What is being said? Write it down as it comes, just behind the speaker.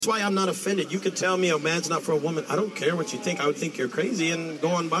That's why I'm not offended. You could tell me a man's not for a woman. I don't care what you think. I would think you're crazy and go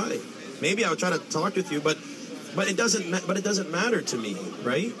on by. Maybe I would try to talk with you, but it doesn't matter to me,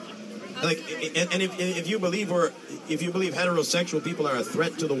 right? Like, and if you believe heterosexual people are a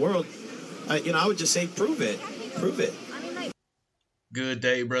threat to the world, I would just say prove it. Good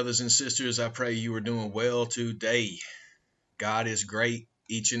day, brothers and sisters. I pray you are doing well today. God is great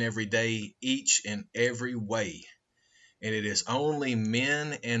each and every day, each and every way. And it is only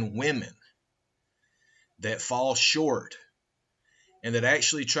men and women that fall short and that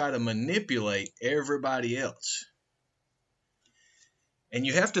actually try to manipulate everybody else. And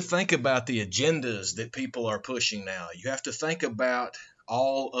you have to think about the agendas that people are pushing now. You have to think about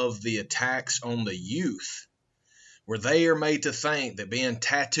all of the attacks on the youth, where they are made to think that being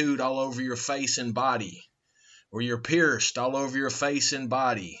tattooed all over your face and body, or you're pierced all over your face and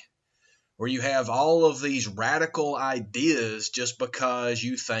body, or you have all of these radical ideas just because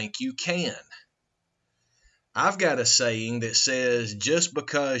you think you can. I've got a saying that says just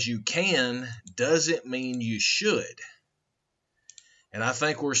because you can doesn't mean you should. And I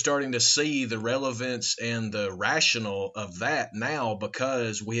think we're starting to see the relevance and the rational of that now,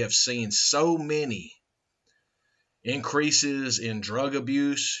 because we have seen so many increases in drug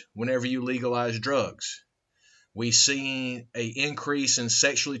abuse whenever you legalize drugs. We see an increase in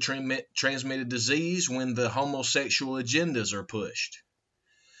sexually transmitted disease when the homosexual agendas are pushed.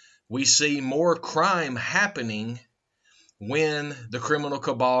 We see more crime happening when the criminal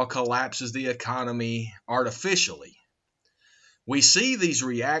cabal collapses the economy artificially. We see these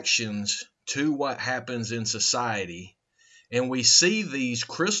reactions to what happens in society, and we see these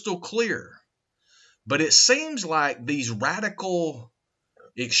crystal clear. But it seems like these radical,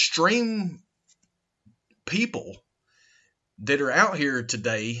 extreme people that are out here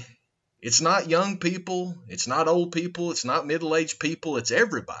today, it's not young people, it's not old people, it's not middle-aged people, it's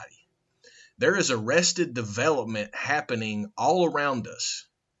everybody. There is arrested development happening all around us.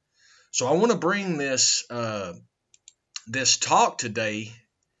 So I want to bring this talk today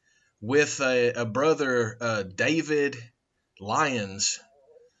with a brother, David Lyons,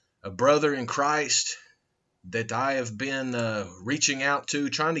 a brother in Christ that I have been reaching out to,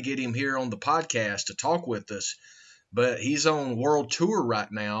 trying to get him here on the podcast to talk with us. But he's on world tour right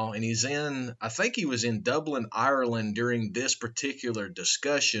now, and I think he was in Dublin, Ireland during this particular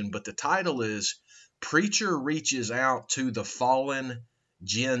discussion. But the title is Preacher Reaches Out to the Fallen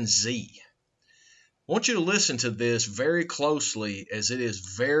Gen Z. I want you to listen to this very closely, as it is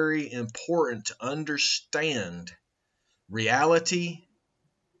very important to understand reality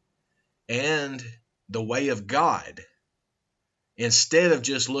and the way of God, instead of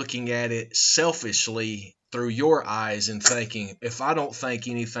just looking at it selfishly through your eyes and thinking, if I don't think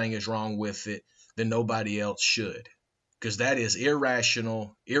anything is wrong with it, then nobody else should. Because that is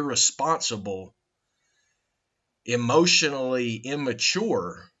irrational, irresponsible, emotionally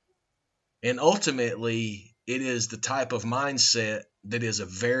immature, and ultimately it is the type of mindset that is a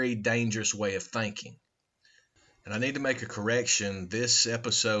very dangerous way of thinking. And I need to make a correction. This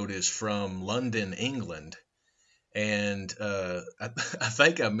episode is from London, England. And I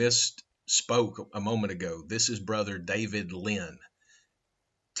think I misspoke a moment ago. This is Brother David Lynn.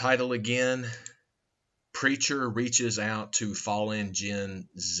 Title again, Preacher Reaches Out to Fallen Gen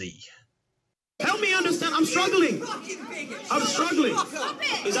Z. Help me understand. I'm struggling.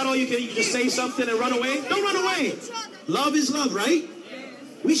 Is that all you can? You just say something and run away? Don't run away. Love is love, right?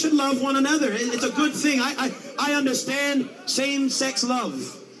 We should love one another. It's a good thing. I understand same-sex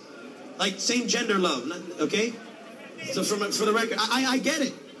love, like same-gender love, okay? So for the record, I get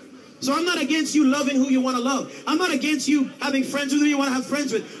it. So I'm not against you loving who you want to love. I'm not against you having friends with who you want to have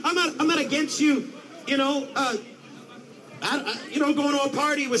friends with. I'm not against you, going to a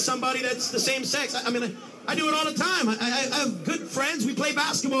party with somebody that's the same sex. I mean, I do it all the time. I have good friends. We play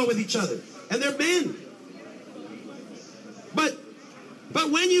basketball with each other, and they're men. But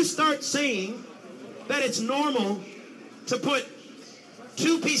when you start saying that it's normal to put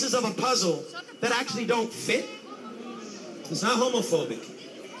two pieces of a puzzle that actually don't fit, it's not homophobic.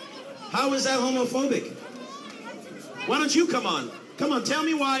 How is that homophobic? Why don't you come on? Come on, tell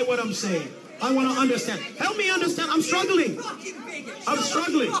me why what I'm saying. I want to understand. Help me understand. I'm struggling.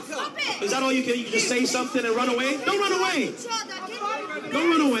 Is that all you can? You just say something and run away? Don't run away.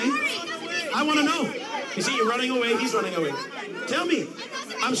 I want to know. You see, you're running away. He's running away. Tell me.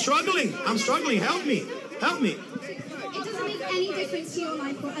 I'm struggling. Help me. It doesn't make any difference. difference to your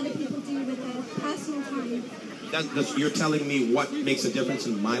life what other people do with their personal time? You're telling me what makes a difference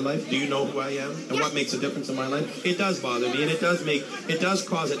in my life? Do you know who I am and what makes a difference in my life? It does bother me, and it does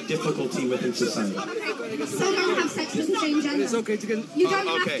cause a difficulty within society. Okay, so don't have sex with the same gender. It's okay to get... You don't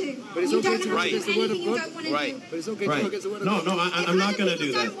have to. But it's You okay don't to have Right. to do anything you don't want to do. But it's okay to Right. look at the word of No, God. I'm not going to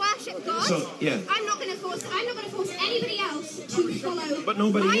do that. Don't worship God. So, yeah. I'm not going to force anybody else to follow. But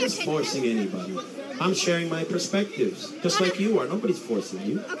nobody my is opinion. forcing anybody. I'm sharing my perspectives, just like you are. Nobody's forcing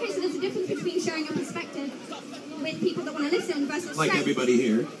you. Okay, so there's a difference between sharing your perspective with people that want to listen versus Like everybody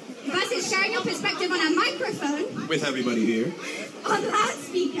here, sharing your perspective on a microphone, with everybody here, on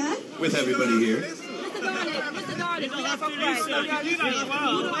loudspeaker. with everybody here.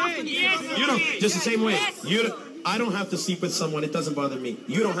 You don't, just the same way. I don't have to sleep with someone. It doesn't bother me.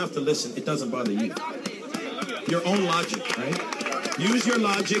 You don't have to listen. It doesn't bother you. Your own logic, right? Use your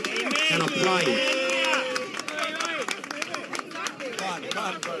logic and apply it.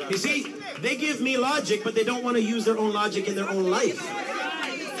 You see, they give me logic, but they don't want to use their own logic in their own life.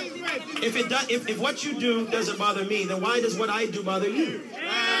 If what you do doesn't bother me, then why does what I do bother you?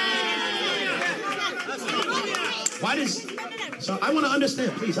 Why does... So I want to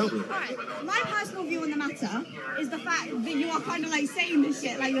understand. Please help me. Right. My personal view on the matter is the fact that you are kind of like saying this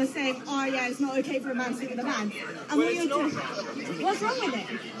shit, like you're saying, oh yeah, it's not okay for a man to sleep with a man. And what you're doing, what's wrong with it?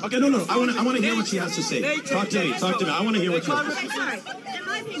 Okay, no. I want to hear what she has to say. Talk to me. I want to hear what you have to say. Okay, sorry. In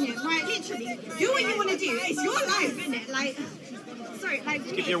my opinion, right, literally, do what you want to do. It's your life, isn't it? Like, sorry,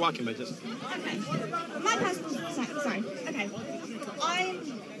 like... If you're walking, but just... Okay. My personal... Sorry. Okay. I'm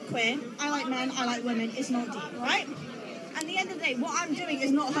queer. I like men. I like women. It's not deep, right? At the end of the day, what I'm doing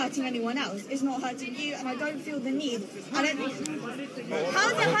is not hurting anyone else. It's not hurting you, and I don't feel the need. I don't think...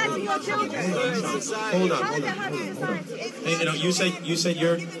 How's it hurting your children? Hold on. How is it hurting society? Hey, you said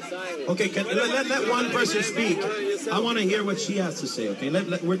you're... Okay, let one person speak. I want to hear what she has to say, okay?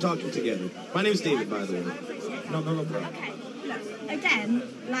 We're talking together. My name's David, by the way. No problem. Okay, look, again,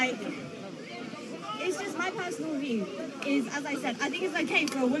 like... It's just my personal view is, as I said, I think it's okay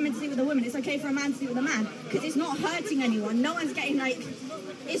for a woman to sleep with a woman. It's okay for a man to sleep with a man because it's not hurting anyone. No one's getting like,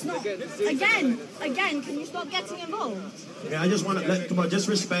 it's not. Again, can you stop getting involved? Yeah, I just want to come on. Just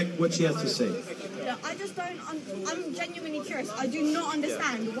respect what she has to say. Look, I just don't. I'm genuinely curious. I do not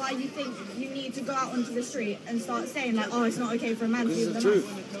understand why you think you need to go out onto the street and start saying like, oh, it's not okay for a man to sleep with a man.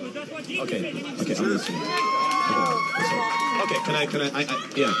 Okay, I'm listening. Okay, can I?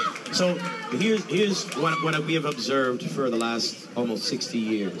 Yeah. So here's what we have observed for the last almost 60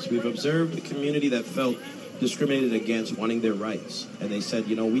 years. We've observed a community that felt discriminated against, wanting their rights, and they said,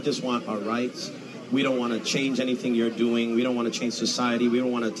 we just want our rights. We don't want to change anything you're doing. We don't want to change society. We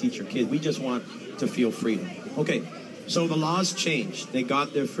don't want to teach your kids. We just want to feel freedom. Okay, so the laws changed. They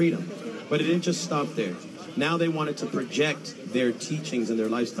got their freedom, but it didn't just stop there. Now they wanted to project their teachings and their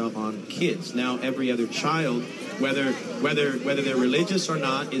lifestyle on kids. Now every other child, whether they're religious or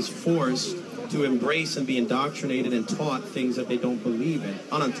not, is forced to embrace and be indoctrinated and taught things that they don't believe in.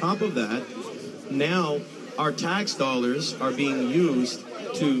 And on top of that, now our tax dollars are being used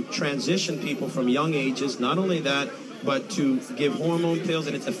to transition people from young ages. Not only that, but to give hormone pills,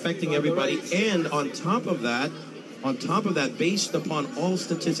 and it's affecting everybody. And on top of that, based upon all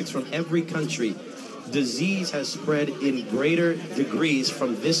statistics from every country, disease has spread in greater degrees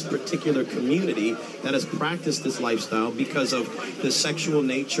from this particular community that has practiced this lifestyle because of the sexual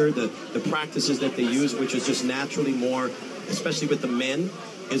nature, the practices that they use, which is just naturally more, especially with the men,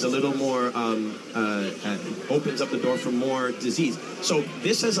 is a little more, opens up the door for more disease. So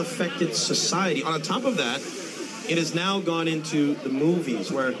this has affected society. On top of that, it has now gone into the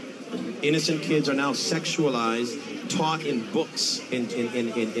movies where innocent kids are now sexualized, taught in books, in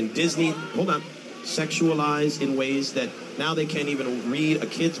Disney. Hold on. Sexualized in ways that now they can't even read a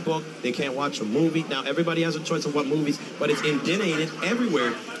kid's book. They can't watch a movie. Now everybody has a choice of what movies, but it's indented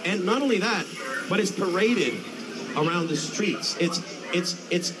everywhere. And not only that, but it's paraded around the streets.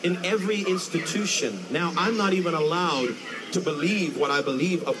 It's in every institution. Now I'm not even allowed to believe what I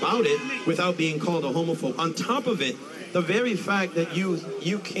believe about it without being called a homophobe. On top of it, the very fact that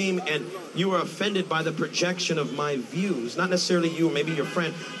you came and you were offended by the projection of my views, not necessarily you or maybe your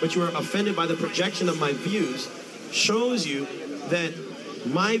friend, but you were offended by the projection of my views, shows you that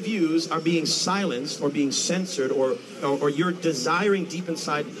my views are being silenced or being censored, or you're desiring deep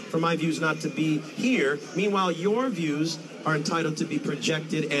inside for my views not to be here. Meanwhile, your views are entitled to be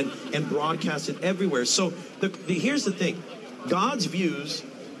projected and broadcasted everywhere. So here's the thing. God's views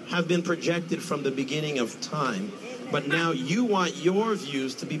have been projected from the beginning of time. But now you want your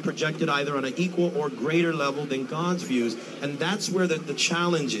views to be projected either on an equal or greater level than God's views. And that's where the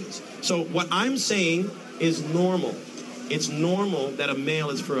challenge is. So what I'm saying is normal. It's normal that a male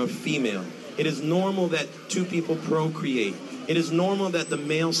is for a female. It is normal that two people procreate. It is normal that the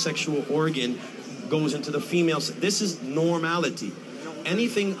male sexual organ goes into the female. This is normality.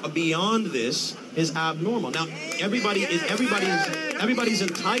 Anything beyond this is abnormal. Now, everybody's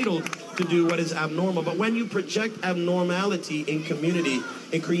entitled to do what is abnormal, but when you project abnormality in community,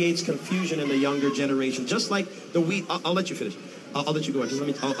 it creates confusion in the younger generation. Just like the weed. I'll let you finish. I'll let you go. Just let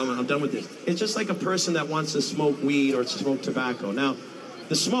me. I'm done with this. It's just like a person that wants to smoke weed or to smoke tobacco. Now,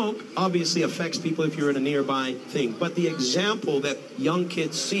 the smoke obviously affects people if you're in a nearby thing, but the example that young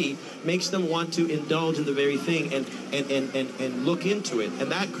kids see makes them want to indulge in the very thing and look into it,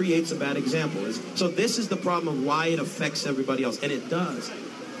 and that creates a bad example. So this is the problem of why it affects everybody else, and it does.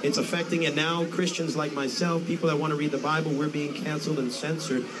 It's affecting, and now Christians like myself, people that want to read the Bible, we're being canceled and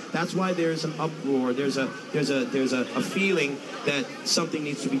censored. That's why there's an uproar. There's a feeling that something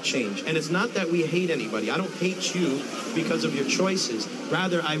needs to be changed. And it's not that we hate anybody. I don't hate you because of your choices.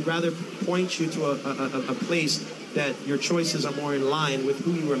 I'd rather point you to a place that your choices are more in line with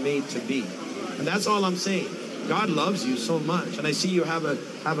who you were made to be. And that's all I'm saying. God loves you so much, and I see you have a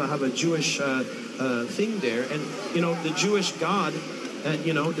Jewish thing there, and the Jewish God.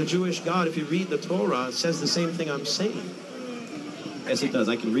 The Jewish God, if you read the Torah, says the same thing I'm saying. Yes, it does.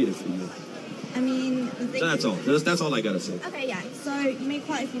 I can read it for you. I mean... So that's all. That's all I got to say. Okay, yeah. So you made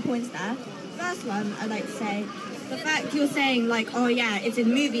quite a few points there. First one, I'd like to say, the fact you're saying, oh yeah, it's in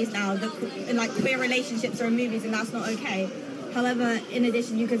movies now, queer relationships are in movies and that's not okay. However, in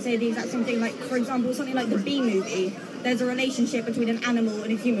addition, you could say the exact same thing, for example, something like the Bee Movie. There's a relationship between an animal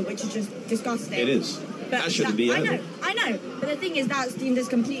and a human, which is just disgusting. It is. But that shouldn't be either. I know. But the thing is, that's deemed as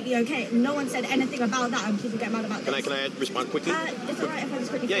completely okay. No one said anything about that, and people get mad about this. Can I respond quickly? It's alright if I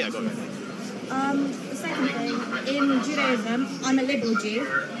just quickly... Yeah, go ahead. The second thing, in Judaism, I'm a liberal Jew.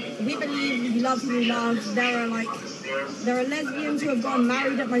 We believe you love who you love. There are lesbians who have gotten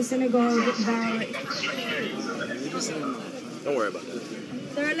married at my synagogue. Don't worry about that.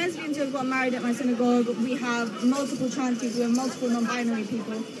 There are lesbians who have gotten married at my synagogue. We have multiple trans people. We have multiple non-binary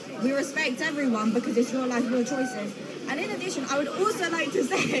people. We respect everyone because it's your life, your choices. And in addition, I would also like to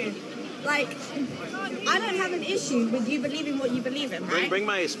say, I don't have an issue with you believing what you believe in, right? Bring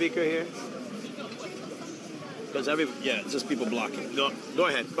my speaker here. Because it's just people blocking. Go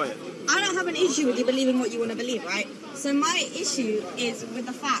ahead. I don't have an issue with you believing what you want to believe, right? So my issue is with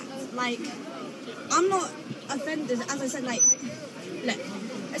the fact, I'm not offended, as I said, look,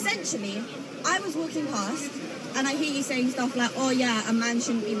 essentially, I was walking past, and I hear you saying stuff like, oh yeah, a man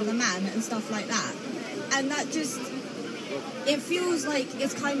shouldn't be with a man, and stuff like that. And that just, it feels like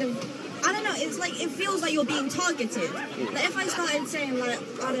it's kind of, I don't know, it's it feels like you're being targeted. If I started saying, I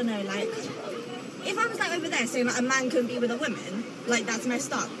don't know, if I was over there saying a man couldn't be with a woman, that's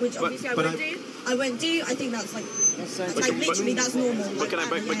messed up, which obviously I wouldn't do. I think that's literally that's normal. But can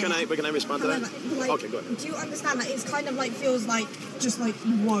I respond to that? Okay, go ahead. Do you understand that it's kind of feels just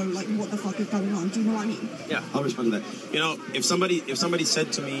whoa, what the fuck is going on? Do you know what I mean? Yeah, I'll respond to that. If somebody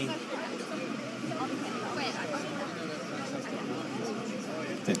said to me,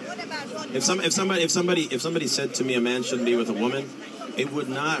 if somebody said to me a man shouldn't be with a woman, it would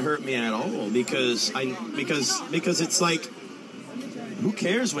not hurt me at all because it's who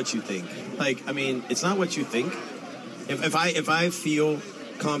cares what you think? It's not what you think. If I feel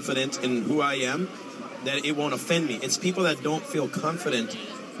confident in who I am, that it won't offend me. It's people that don't feel confident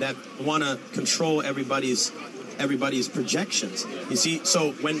that want to control everybody's projections. You see,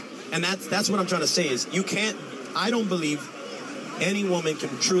 that's what I'm trying to say is I don't believe any woman can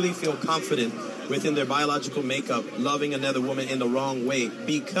truly feel confident within their biological makeup loving another woman in the wrong way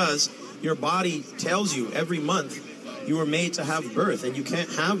because your body tells you every month you were made to have birth, and you can't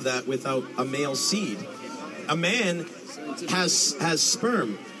have that without a male seed. A man has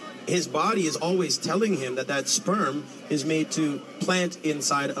sperm. His body is always telling him that sperm is made to plant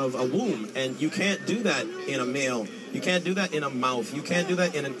inside of a womb, and you can't do that in a male. You can't do that in a mouth. You can't do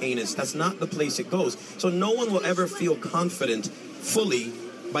that in an anus. That's not the place it goes. So no one will ever feel confident fully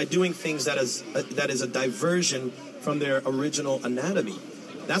by doing things that is a diversion from their original anatomy.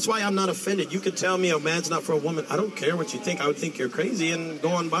 That's why I'm not offended. You could tell me a man's not for a woman. I don't care what you think. I would think you're crazy and go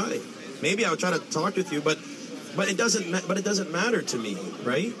on by. Maybe I would try to talk with you, but it doesn't matter to me,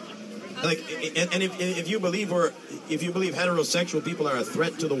 right? And if you believe heterosexual people are a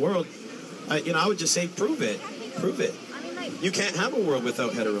threat to the world, I would just say prove it. You can't have a world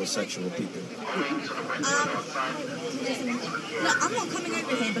without heterosexual people. Look, I'm not coming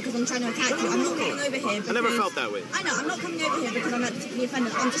over here because I'm trying to attack you. I'm not coming over here because... I never felt that way. I know, I'm not coming over here because I'm particularly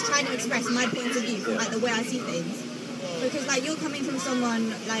offended. I'm just trying to express my point of view from the way I see things. because like you're coming from someone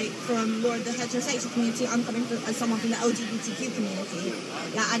like from more of the heterosexual community, I'm coming from as someone from the LGBTQ community.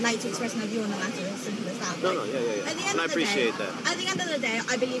 Like I'd like to express my view on the matter, as simple as that. No, yeah. At the end And I of the appreciate day, that. At the end of the day,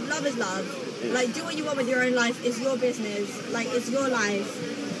 I believe love is love. Like do what you want with your own life. It's your business. Like it's your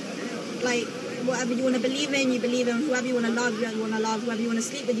life. Like whatever you want to believe in, you believe in. Whoever you want to love, you want to love. Whoever you want to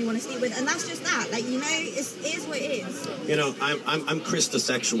sleep with, you want to sleep with. And that's just that. Like, you know, it is what it is. You know, I'm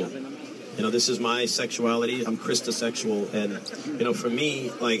Christosexual. You know, this is my sexuality. I'm Christosexual, and you know, for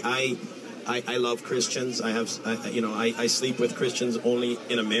me, like I love Christians. I sleep with Christians only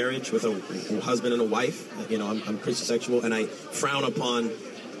in a marriage with a husband and a wife. You know, I'm Christosexual, and I frown upon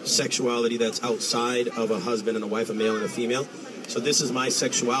sexuality that's outside of a husband and a wife, a male and a female. So this is my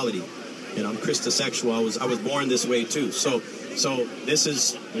sexuality. You know, I'm Christosexual. I was born this way too. So this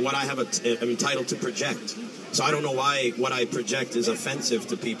is what I'm entitled to project. So I don't know why what I project is offensive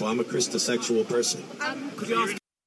to people. I'm a Christosexual person. Could you ask